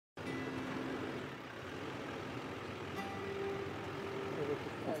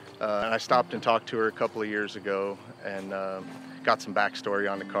And I stopped and talked to her a couple of years ago and got some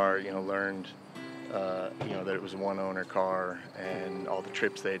backstory on the car, learned that it was a one-owner car and all the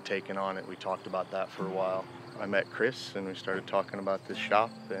trips they had taken on it. We talked about that for a while. I met Chris and we started talking about this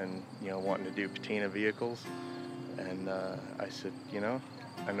shop and, wanting to do patina vehicles. And I said,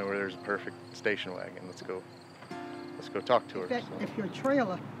 I know where there's a perfect station wagon. Let's go talk to her. If your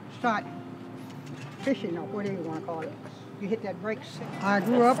trailer start fishing or whatever you want to call it, you hit that brakes. I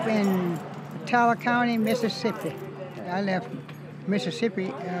grew up in Tyler County, Mississippi. I left Mississippi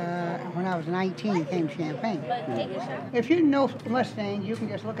when I was 19, came to Champaign. If you know Mustangs, you can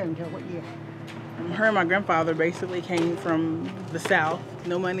just look at them and tell what year. Her and my grandfather basically came from the South,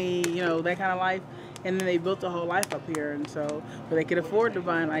 no money, that kind of life. And then they built a whole life up here, and so but they could afford to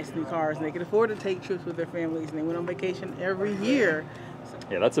buy nice new cars, and they could afford to take trips with their families, and they went on vacation every year.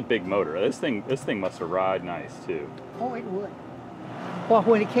 Yeah, that's a big motor. This thing must have ride nice too. Oh, it would. Well,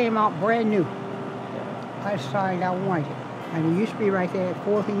 when it came out brand new, I decided I wanted it. And it used to be right there at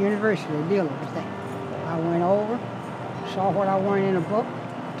 4th and University, the dealer was there. I went over, saw what I wanted in a book,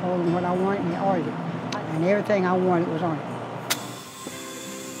 told them what I wanted, and they ordered it. And everything I wanted was on it.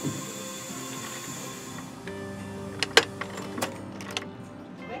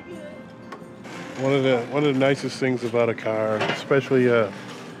 One of the nicest things about a car, especially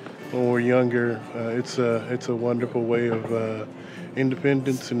when we're younger, it's a wonderful way of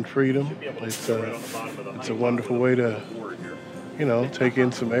independence and freedom. It's a wonderful way to, take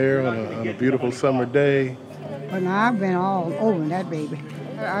in some air on a beautiful summer day. But now I've been all over that baby.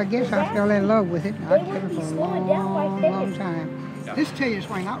 I guess I fell in love with it. I've kept it for a long, long time. This tell you to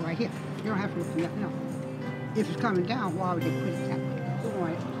swing out right here. You don't have to look for nothing else. If it's coming down, why would they put it that way? You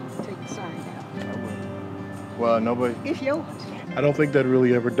want to take the sign down. Well, nobody. It's yours. I don't think that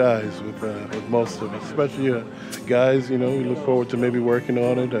really ever dies with most of us, especially guys. We look forward to maybe working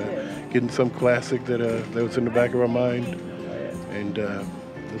on it, getting some classic that was in the back of our mind. And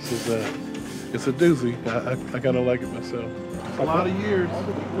it's a doozy. I kind of like it myself. A lot of years,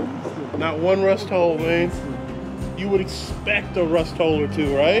 not one rust hole, man. You would expect a rust hole or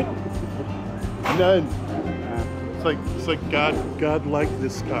two, right? None. It's like God liked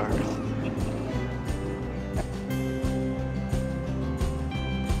this car.